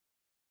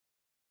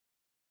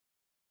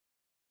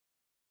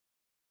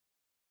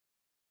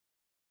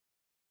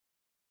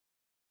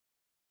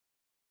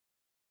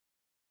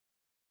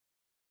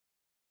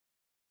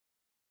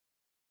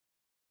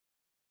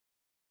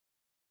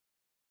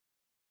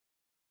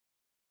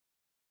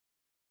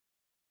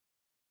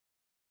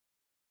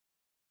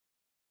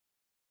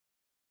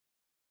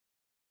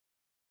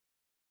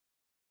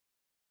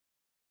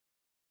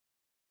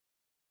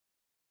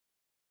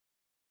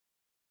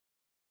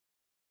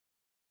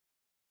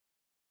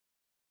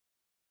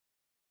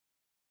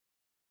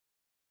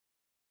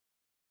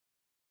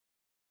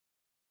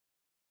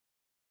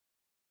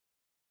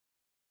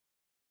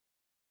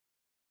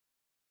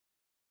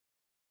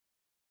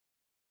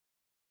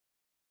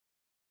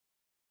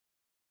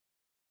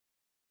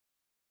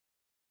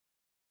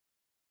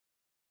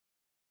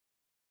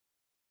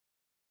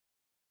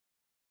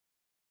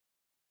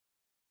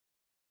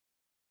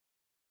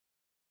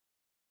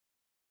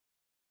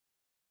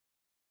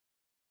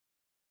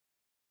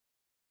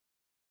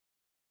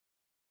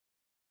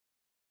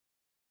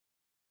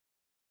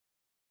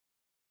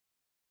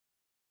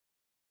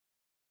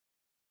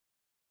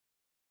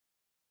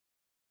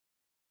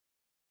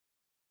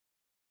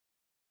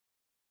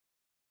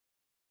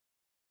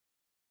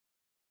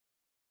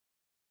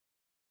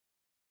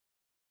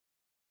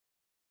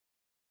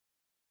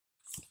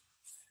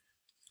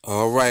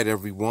All right,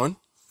 everyone.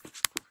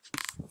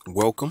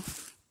 Welcome.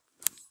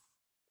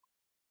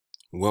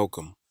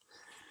 Welcome.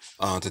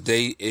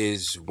 Today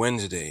is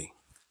Wednesday,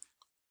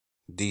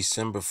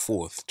 December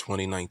 4th,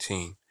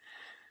 2019.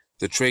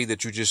 The trade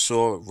that you just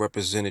saw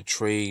represented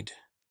trade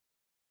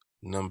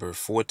number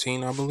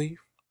 14, I believe.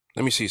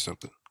 Let me see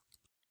something.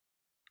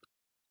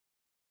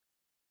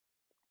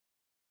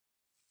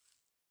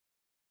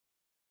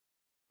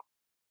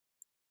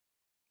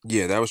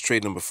 Yeah, that was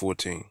trade number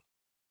 14.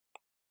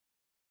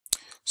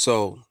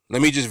 So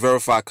let me just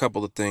verify a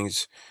couple of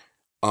things.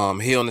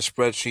 Here on the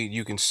spreadsheet,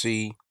 you can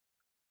see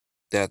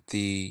that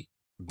the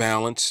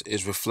balance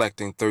is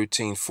reflecting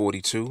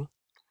 1342.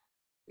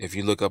 If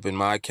you look up in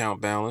my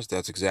account balance,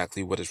 that's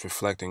exactly what it's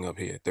reflecting up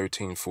here,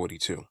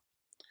 1342.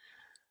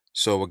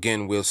 So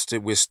again, we're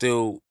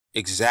still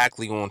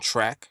exactly on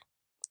track.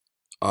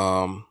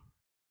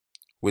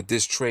 With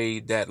this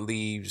trade, that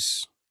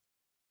leaves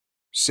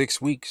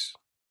 6 weeks.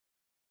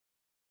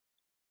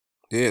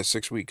 Yeah,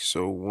 6 weeks.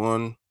 So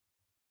 1,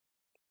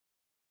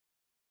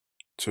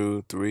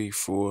 2, 3,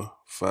 4,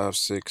 5,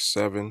 6,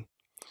 7.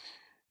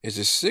 Is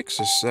it 6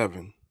 or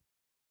 7?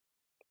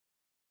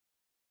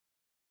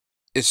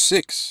 It's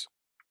 6.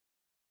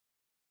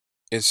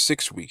 It's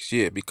 6 weeks.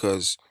 Yeah,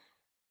 because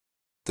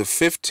the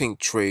 15th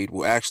trade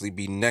will actually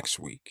be next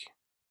week.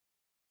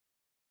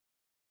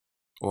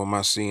 Or am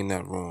I seeing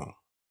that wrong?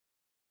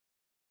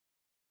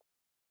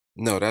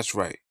 No, that's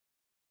right.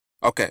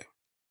 Okay.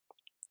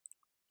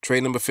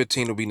 Trade number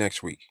 15 will be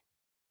next week.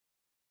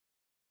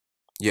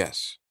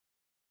 Yes.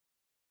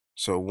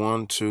 So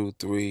 1, 2,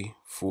 3,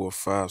 4,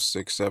 5,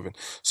 6, 7.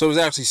 So it was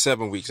actually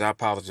 7 weeks. I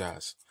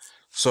apologize.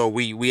 So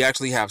we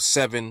actually have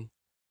 7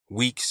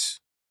 weeks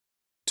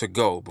to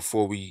go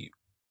before we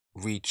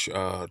reach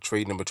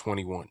trade number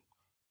 21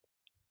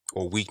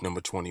 or week number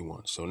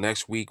 21. So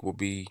next week will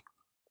be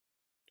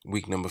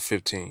week number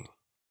 15.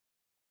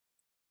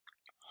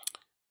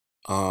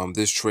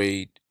 This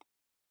trade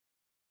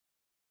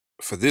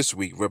for this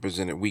week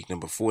represented week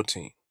number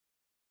 14.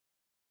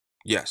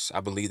 Yes, I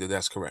believe that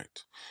that's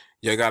correct.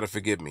 You gotta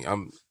forgive me.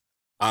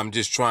 I'm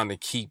just trying to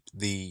keep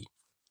the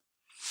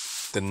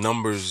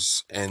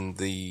numbers and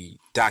the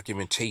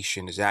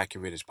documentation as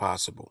accurate as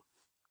possible.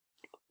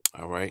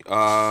 All right.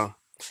 All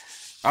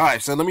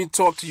right. So let me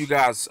talk to you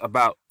guys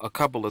about a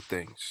couple of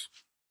things.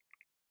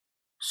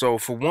 So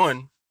for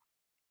one,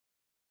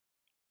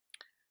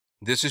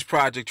 this is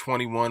Project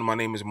 21. My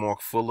name is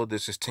Mark Fuller.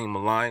 This is Team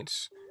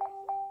Alliance.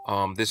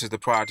 This is the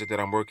project that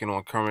I'm working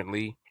on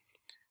currently,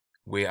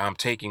 where I'm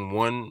taking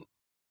one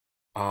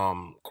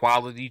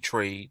quality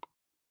trade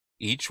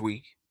each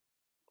week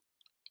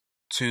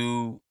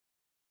to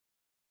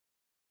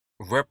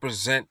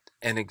represent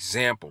an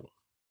example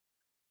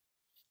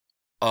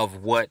of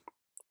what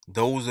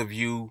those of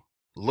you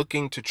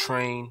looking to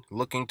train,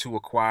 looking to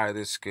acquire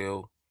this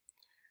skill,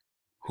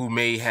 who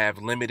may have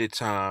limited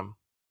time,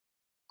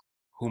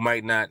 who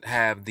might not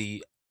have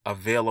the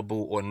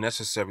available or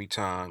necessary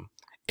time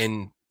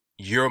in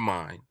your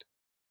mind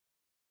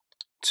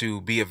to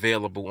be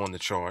available on the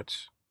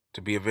charts,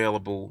 to be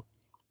available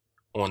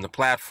on the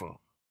platform.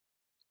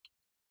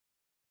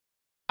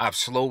 I've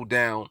slowed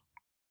down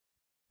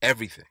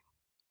everything.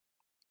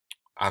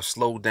 I've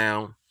slowed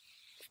down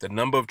the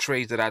number of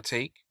trades that I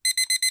take.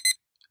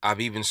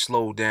 I've even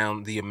slowed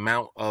down the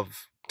amount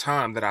of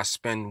time that I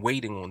spend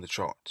waiting on the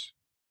charts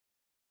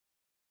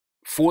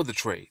for the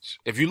trades.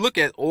 If you look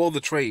at all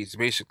the trades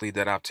basically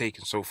that I've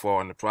taken so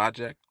far in the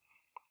project,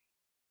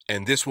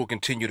 and this will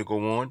continue to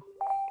go on,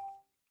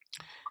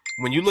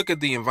 when you look at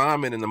the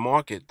environment in the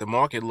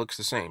market looks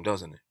the same,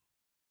 doesn't it?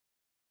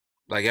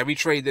 Like every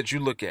trade that you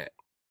look at,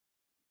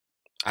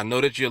 I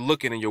know that you're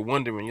looking and you're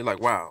wondering, you're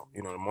like, wow,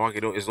 the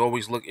market is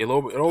always it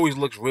always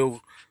looks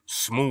real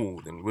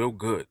smooth and real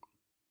good.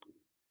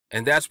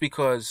 And that's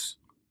because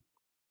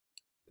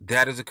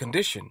that is a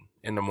condition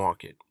in the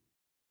market.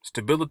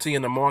 Stability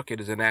in the market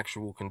is an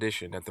actual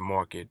condition that the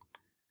market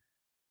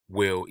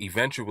will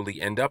eventually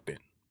end up in.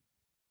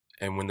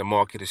 And when the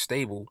market is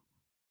stable,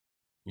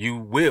 you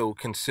will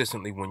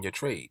consistently win your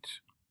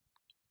trades.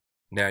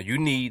 Now, you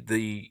need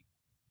the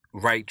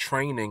right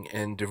training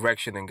and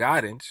direction and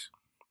guidance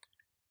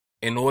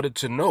in order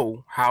to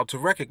know how to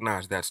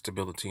recognize that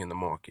stability in the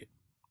market.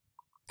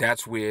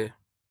 That's where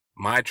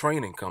my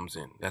training comes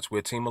in. That's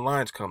where Team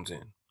Alliance comes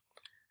in.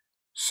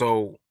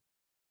 So,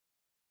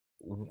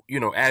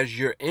 as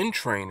you're in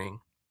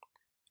training,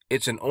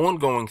 it's an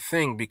ongoing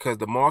thing because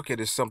the market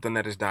is something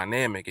that is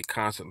dynamic. It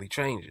constantly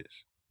changes.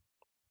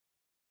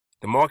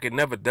 The market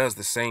never does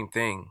the same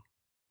thing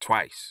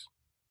twice.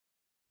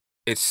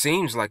 It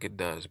seems like it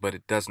does, but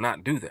it does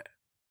not do that.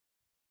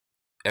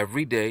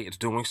 Every day it's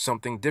doing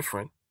something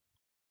different.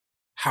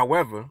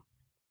 However,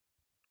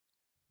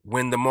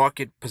 when the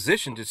market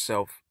positions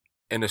itself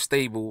in a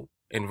stable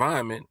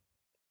environment,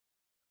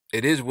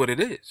 it is what it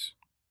is.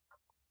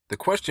 The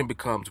question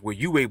becomes, were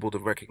you able to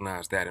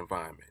recognize that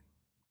environment?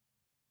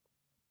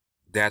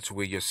 That's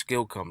where your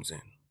skill comes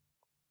in.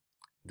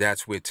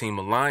 That's where Team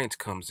Alliance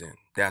comes in.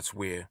 That's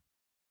where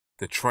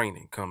the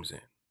training comes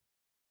in.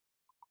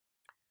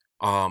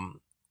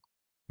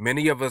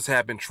 Many of us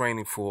have been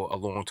training for a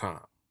long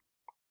time.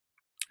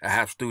 I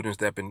have students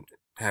that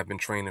have been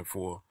training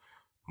for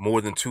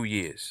more than 2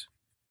 years.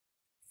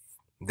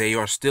 They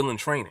are still in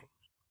training.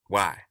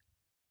 Why?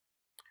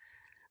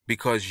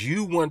 Because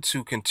you want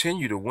to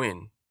continue to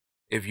win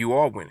if you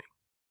are winning.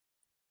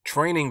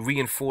 Training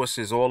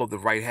reinforces all of the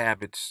right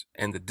habits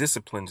and the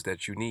disciplines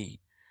that you need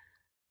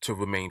to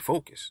remain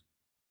focused.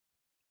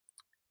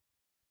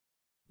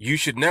 You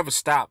should never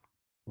stop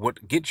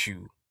what gets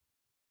you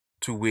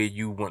to where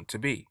you want to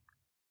be.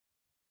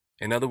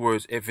 In other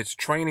words, if it's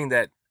training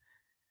that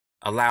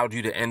allowed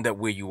you to end up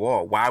where you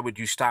are, why would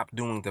you stop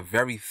doing the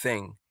very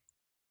thing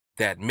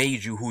that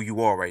made you who you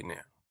are right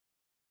now?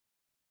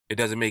 It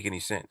doesn't make any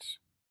sense.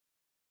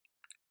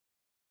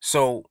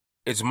 So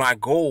it's my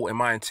goal and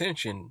my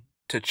intention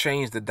to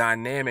change the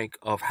dynamic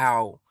of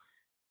how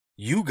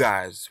you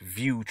guys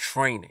view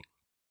training.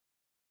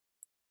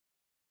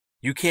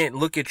 You can't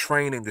look at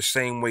training the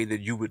same way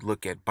that you would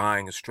look at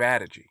buying a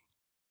strategy,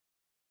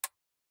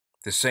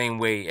 the same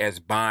way as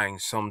buying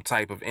some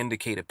type of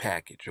indicator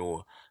package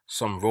or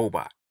some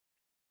robot,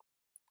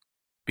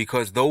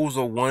 because those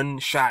are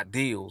one-shot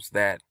deals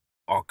that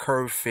are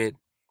curve fit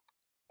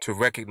to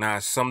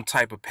recognize some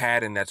type of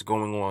pattern that's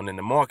going on in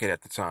the market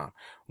at the time.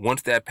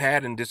 Once that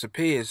pattern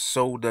disappears,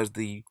 so does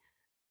the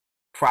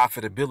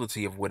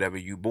profitability of whatever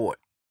you bought.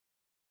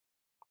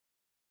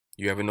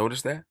 You ever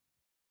notice that?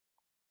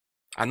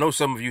 I know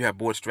some of you have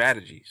bought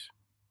strategies,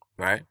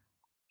 right?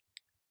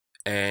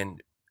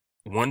 And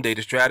one day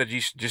the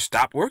strategies just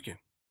stopped working.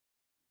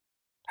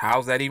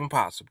 How's that even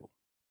possible?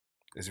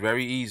 It's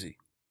very easy.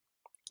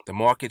 The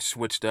market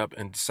switched up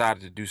and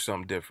decided to do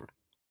something different.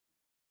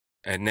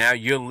 And now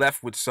you're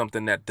left with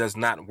something that does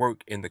not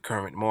work in the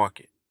current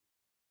market.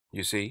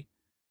 You see?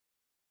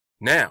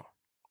 Now,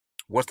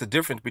 what's the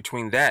difference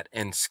between that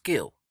and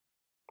skill?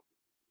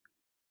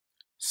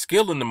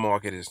 Skill in the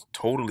market is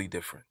totally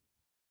different,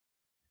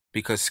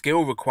 because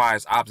skill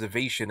requires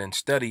observation and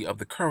study of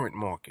the current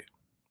market.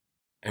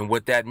 And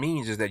what that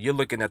means is that you're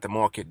looking at the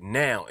market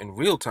now in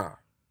real time.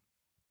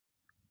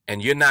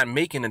 And you're not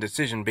making a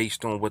decision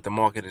based on what the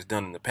market has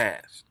done in the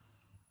past.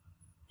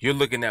 You're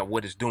looking at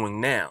what it's doing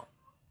now.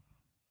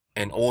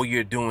 And all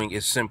you're doing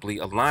is simply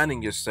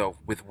aligning yourself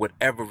with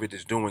whatever it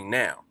is doing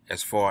now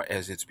as far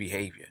as its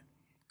behavior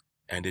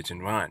and its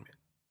environment.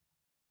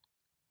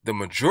 The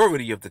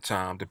majority of the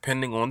time,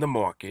 depending on the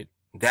market,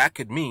 that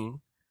could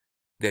mean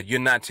that you're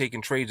not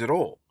taking trades at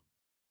all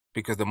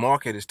because the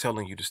market is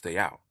telling you to stay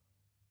out.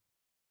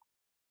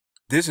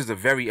 This is a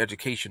very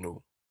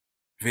educational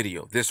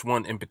video, this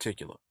one in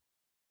particular.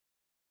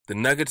 The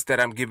nuggets that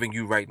I'm giving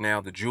you right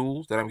now, the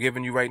jewels that I'm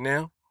giving you right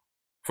now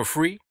for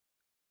free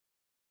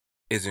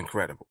is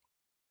incredible.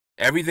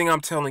 Everything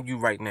I'm telling you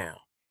right now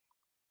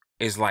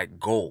is like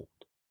gold.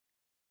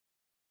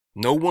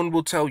 No one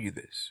will tell you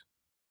this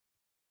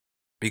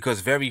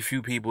because very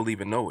few people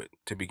even know it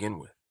to begin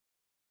with.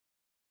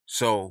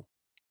 So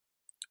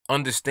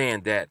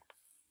understand that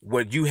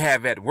what you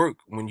have at work,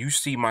 when you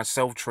see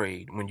myself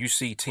trade, when you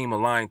see Team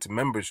Alliance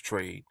members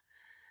trade,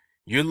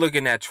 you're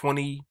looking at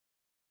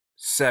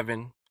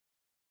 27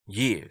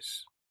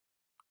 years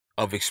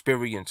of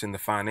experience in the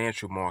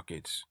financial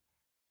markets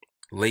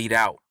laid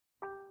out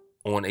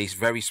on a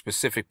very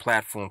specific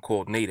platform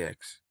called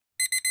NADEX,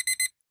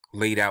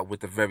 laid out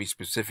with a very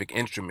specific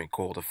instrument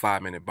called a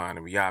 5-minute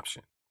binary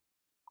option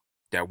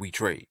that we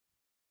trade.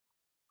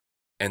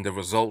 And the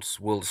results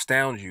will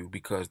astound you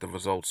because the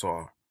results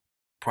are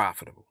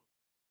profitable,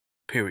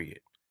 period.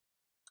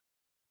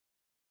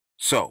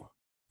 So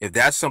if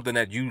that's something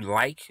that you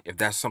like, if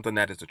that's something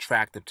that is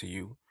attractive to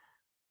you,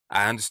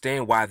 I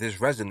understand why this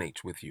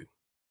resonates with you.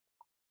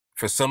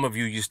 For some of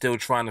you, you're still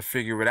trying to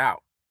figure it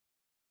out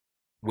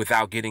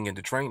without getting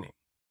into training.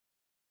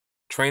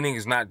 Training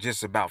is not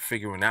just about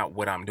figuring out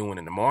what I'm doing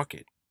in the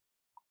market.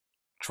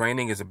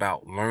 Training is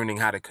about learning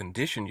how to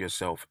condition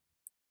yourself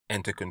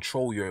and to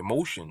control your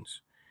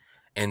emotions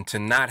and to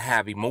not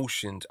have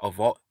emotions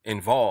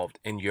involved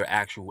in your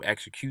actual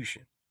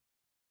execution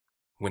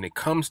when it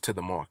comes to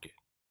the market.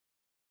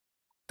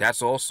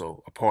 That's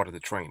also a part of the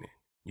training.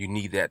 You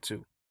need that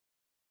too.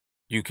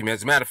 You can,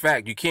 as a matter of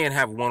fact, you can't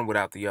have one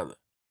without the other.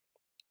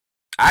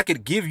 I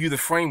could give you the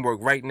framework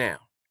right now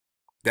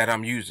that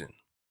I'm using,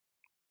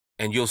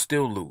 and you'll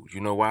still lose. You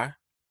know why?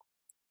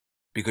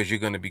 Because you're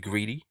going to be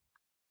greedy,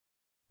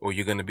 or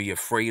you're going to be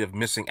afraid of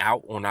missing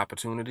out on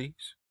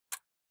opportunities.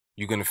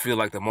 You're going to feel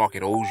like the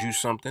market owes you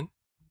something.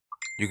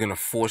 You're going to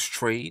force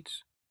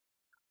trades.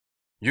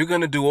 You're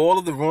going to do all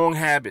of the wrong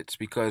habits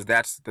because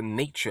that's the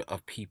nature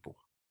of people.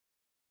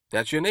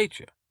 That's your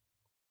nature.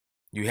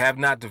 You have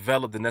not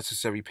developed the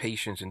necessary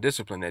patience and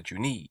discipline that you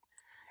need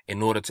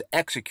in order to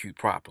execute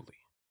properly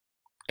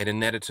and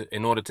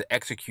in order to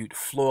execute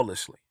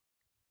flawlessly.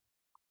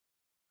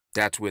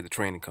 That's where the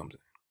training comes in.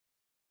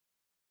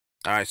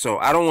 All right, so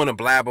I don't want to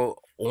blabber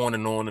on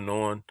and on and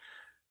on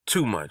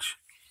too much.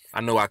 I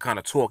know I kind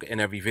of talk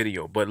in every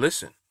video, but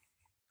listen,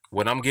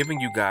 what I'm giving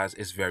you guys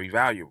is very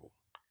valuable.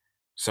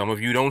 Some of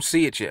you don't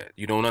see it yet.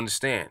 You don't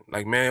understand.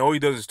 Like, man, all he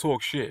does is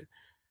talk shit.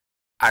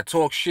 I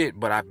talk shit,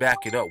 but I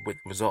back it up with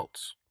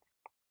results.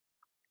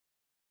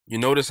 You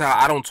notice how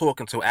I don't talk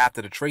until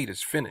after the trade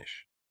is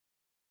finished.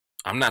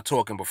 I'm not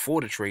talking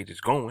before the trade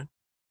is going.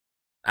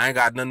 I ain't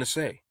got nothing to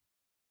say.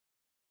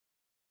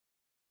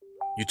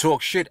 You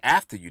talk shit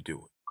after you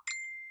do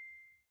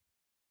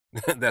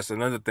it. That's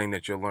another thing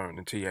that you'll learn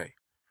in TA.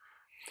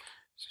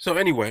 So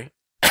anyway,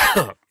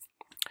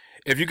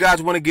 if you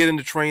guys want to get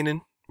into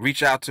training,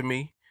 reach out to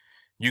me.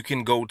 You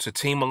can go to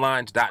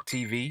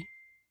TeamAlliance.nyc.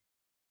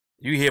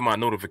 You hear my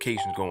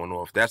notifications going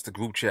off. That's the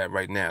group chat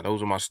right now.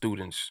 Those are my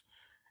students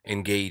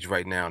engaged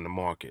right now in the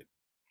market.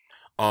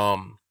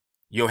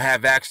 You'll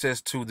have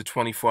access to the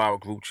 24-hour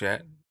group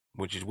chat,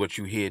 which is what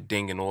you hear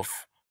dinging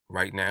off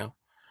right now.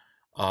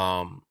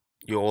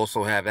 You'll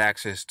also have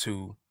access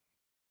to,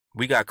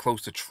 we got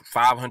close to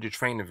 500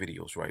 training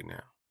videos right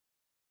now.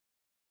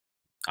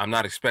 I'm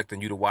not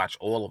expecting you to watch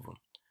all of them,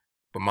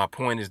 but my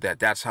point is that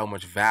that's how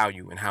much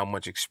value and how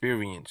much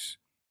experience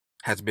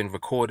has been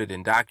recorded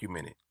and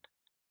documented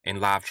in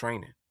live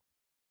training,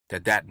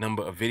 that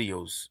number of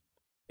videos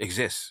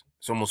exists.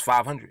 It's almost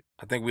 500.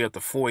 I think we're up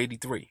to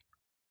 483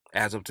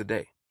 as of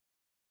today.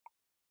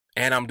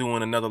 And I'm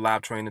doing another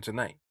live training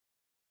tonight,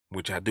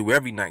 which I do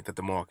every night that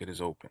the market is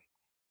open.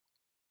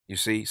 You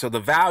see, so the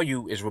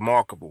value is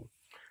remarkable.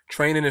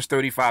 Training is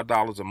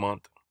 $35 a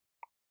month.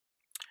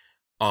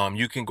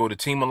 You can go to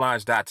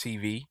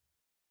TeamAlliance.tv.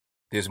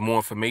 There's more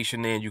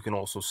information there, and you can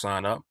also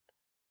sign up.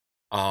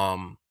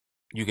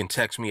 You can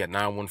text me at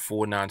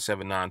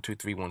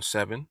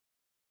 914-979-2317.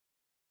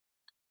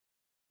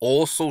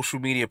 All social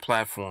media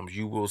platforms,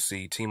 you will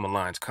see Team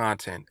Alliance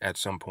content at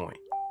some point.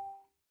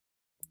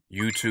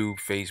 YouTube,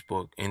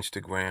 Facebook,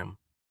 Instagram,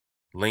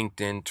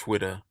 LinkedIn,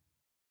 Twitter,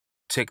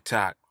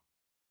 TikTok,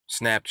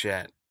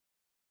 Snapchat,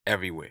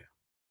 everywhere.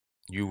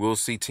 You will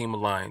see Team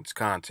Alliance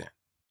content.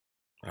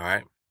 All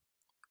right.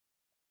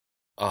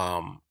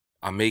 I'm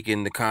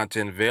making the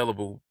content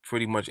available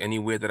pretty much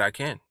anywhere that I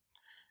can,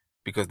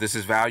 because this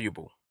is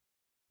valuable.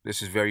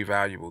 This is very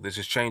valuable. This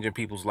is changing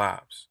people's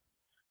lives.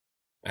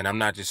 And I'm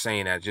not just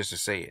saying that just to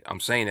say it. I'm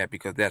saying that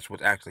because that's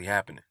what's actually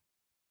happening.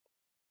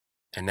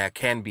 And that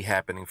can be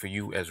happening for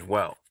you as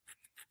well.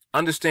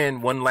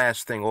 Understand one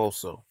last thing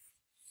also.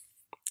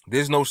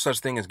 There's no such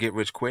thing as get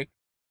rich quick.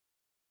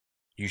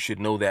 You should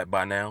know that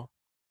by now.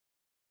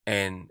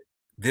 And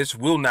this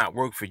will not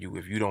work for you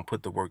if you don't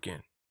put the work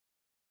in.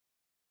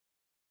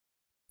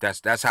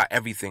 That's how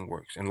everything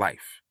works in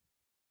life.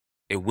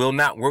 It will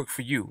not work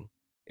for you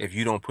if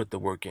you don't put the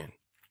work in.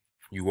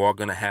 You are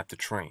going to have to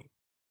train.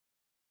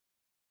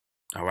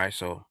 All right,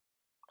 so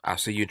I'll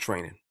see you in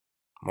training.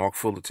 Mark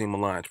Fuller, Team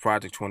Alliance,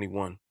 Project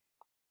 21.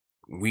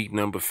 Week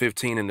number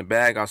 15 in the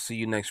bag. I'll see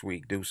you next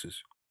week.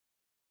 Deuces.